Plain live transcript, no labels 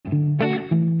Hello,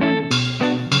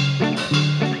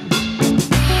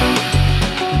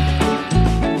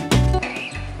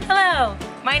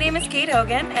 my name is Kate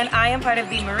Hogan and I am part of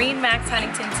the MarineMax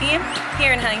Huntington team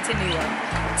here in Huntington, New York.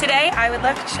 Today I would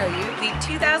love to show you the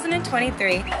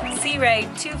 2023 Sea Ray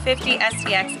 250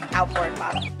 SDX Outboard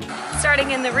model.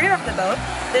 Starting in the rear of the boat,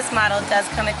 this model does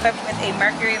come equipped with a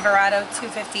Mercury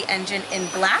 250 engine in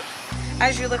black.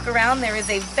 As you look around, there is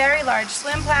a very large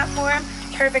swim platform,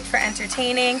 perfect for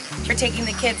entertaining, for taking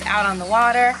the kids out on the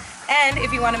water, and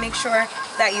if you want to make sure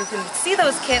that you can see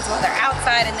those kids while they're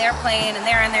outside and they're playing and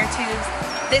they're in their tubes,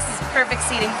 this is perfect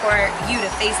seating for you to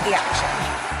face the action.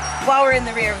 While we're in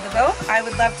the rear of the boat, I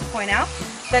would love to point out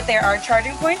that there are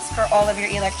charging points for all of your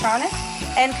electronics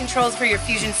and controls for your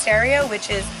Fusion stereo,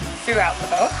 which is throughout the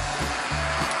boat.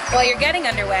 While you're getting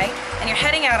underway and you're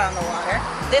heading out on the water,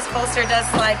 this bolster does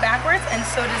slide backwards, and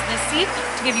so does this seat,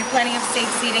 to give you plenty of safe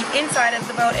seating inside of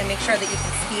the boat and make sure that you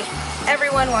can see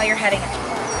everyone while you're heading out.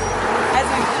 As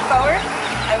we move forward,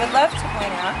 I would love to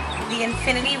point out the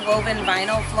Infinity woven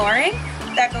vinyl flooring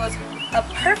that goes a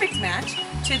perfect match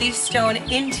to the stone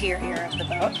interior of the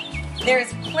boat. There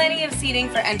is plenty of seating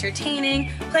for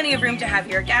entertaining, plenty of room to have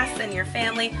your guests and your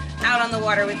family out on the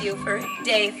water with you for a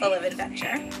day full of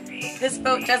adventure. This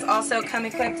boat does also come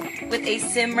equipped with a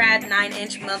Simrad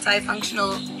 9-inch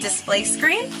multifunctional display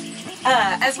screen,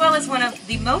 as well as one of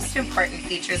the most important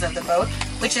features of the boat,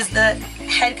 which is the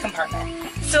head compartment.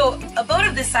 So a boat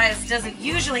of this size doesn't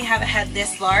usually have a head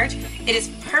this large. It is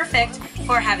perfect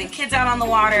for having kids out on the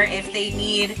water if they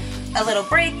need a little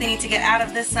break, they need to get out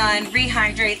of the sun,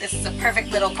 rehydrate. This is a perfect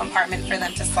little compartment for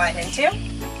them to slide into.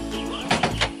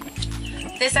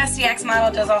 This SDX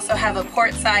model does also have a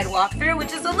port side walkthrough,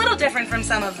 which is a little different from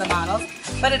some of the models,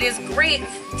 but it is great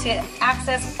to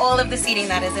access all of the seating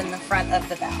that is in the front of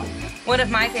the bow. One of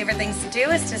my favorite things to do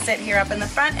is to sit here up in the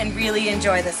front and really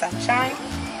enjoy the sunshine.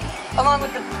 Along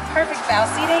with the perfect bow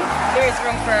seating, there is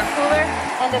room for a cooler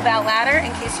and a bow ladder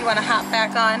in case you want to hop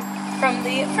back on from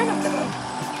the front of the boat.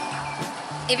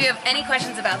 If you have any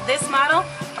questions about this model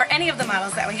or any of the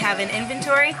models that we have in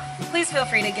inventory, please feel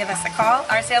free to give us a call.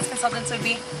 Our sales consultants would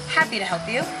be happy to help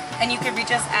you, and you can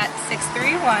reach us at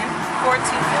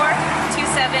 631-424-2699.